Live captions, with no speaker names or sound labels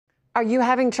Are you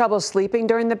having trouble sleeping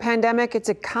during the pandemic? It's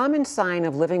a common sign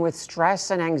of living with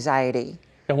stress and anxiety.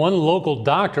 And one local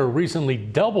doctor recently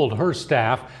doubled her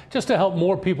staff just to help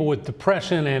more people with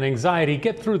depression and anxiety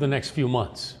get through the next few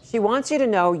months. She wants you to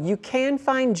know you can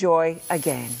find joy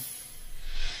again.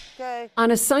 On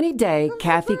a sunny day,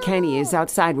 Kathy Kenny is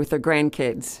outside with her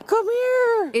grandkids. Come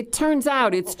here. It turns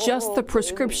out it's just the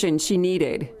prescription she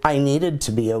needed. I needed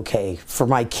to be okay for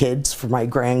my kids, for my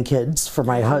grandkids, for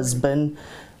my husband.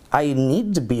 I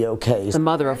need to be okay. The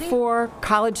mother of four,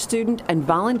 college student, and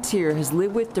volunteer has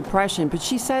lived with depression, but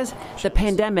she says the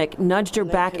pandemic nudged her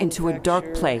back into a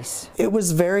dark place. It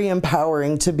was very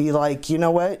empowering to be like, you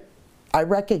know what? I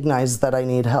recognize that I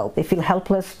need help. They feel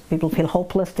helpless, people feel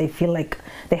hopeless, they feel like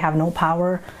they have no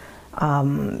power,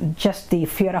 just the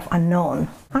fear of unknown.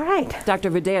 All right. Dr.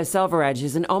 Vidya Selvaraj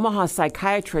is an Omaha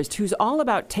psychiatrist who's all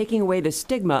about taking away the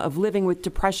stigma of living with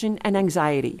depression and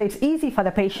anxiety. It's easy for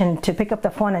the patient to pick up the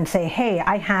phone and say, hey,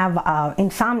 I have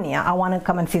insomnia, I want to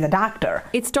come and see the doctor.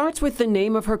 It starts with the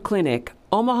name of her clinic,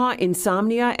 Omaha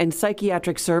Insomnia and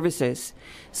Psychiatric Services.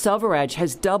 Selvaraj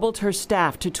has doubled her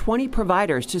staff to 20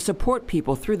 providers to support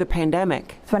people through the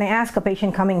pandemic. So when I ask a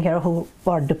patient coming here who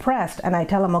are depressed and I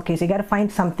tell them, okay, so you got to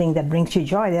find something that brings you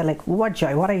joy, they're like, what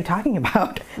joy? What are you talking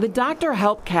about? The doctor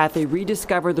helped Kathy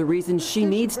rediscover the reasons she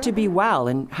needs to be well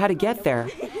and how to get there,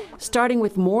 starting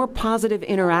with more positive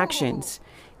interactions.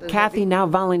 Kathy now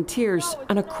volunteers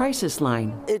on a crisis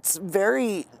line. It's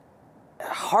very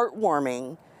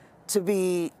heartwarming to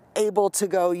be able to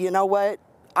go, you know what?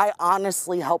 I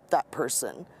honestly helped that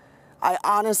person. I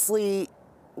honestly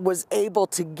was able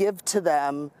to give to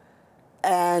them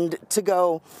and to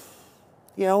go,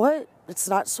 you know what? It's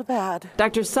not so bad.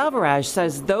 Dr. Selvaraj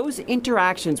says those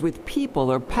interactions with people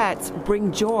or pets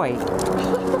bring joy.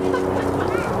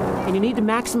 And you need to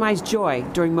maximize joy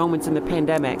during moments in the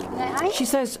pandemic. She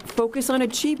says focus on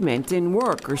achievement in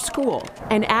work or school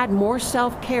and add more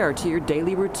self-care to your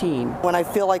daily routine. When I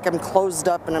feel like I'm closed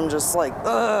up and I'm just like,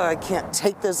 ugh, I can't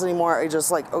take this anymore, I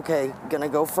just like, okay, gonna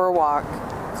go for a walk,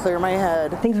 clear my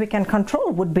head. Things we can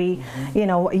control would be,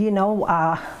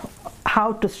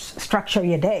 how to structure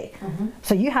your day.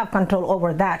 So you have control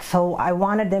over that. So I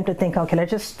wanted them to think, okay,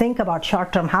 let's just think about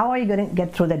short term. How are you going to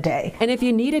get through the day? And if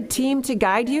you need a team to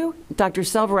guide you, Dr.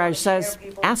 Selvaraj says,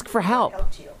 ask for help,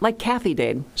 like Kathy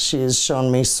did. She has shown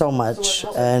me so much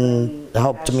and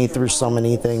helped me through so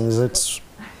many things. It's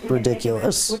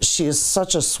ridiculous. She is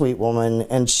such a sweet woman,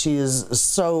 and she puts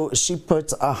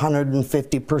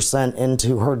 150%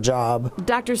 into her job.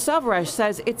 Dr. Selvaraj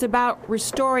says it's about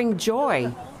restoring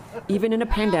joy, even in a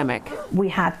pandemic. We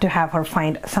had to have her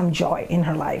find some joy in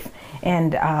her life,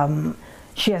 and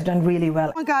she has done really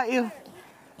well. I got you.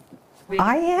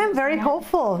 I am very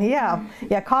hopeful, yeah.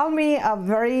 Call me a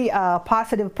very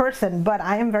positive person, but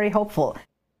I am very hopeful.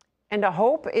 And a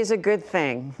hope is a good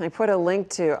thing. I put a link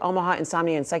to Omaha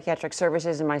Insomnia and Psychiatric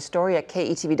Services in my story at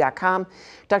KETV.com.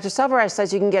 Dr. Selvaraj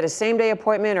says you can get a same-day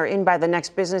appointment or in by the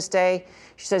next business day.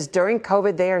 She says during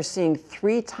COVID, they are seeing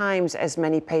 3 times as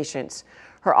many patients.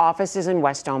 Her office is in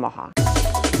West Omaha.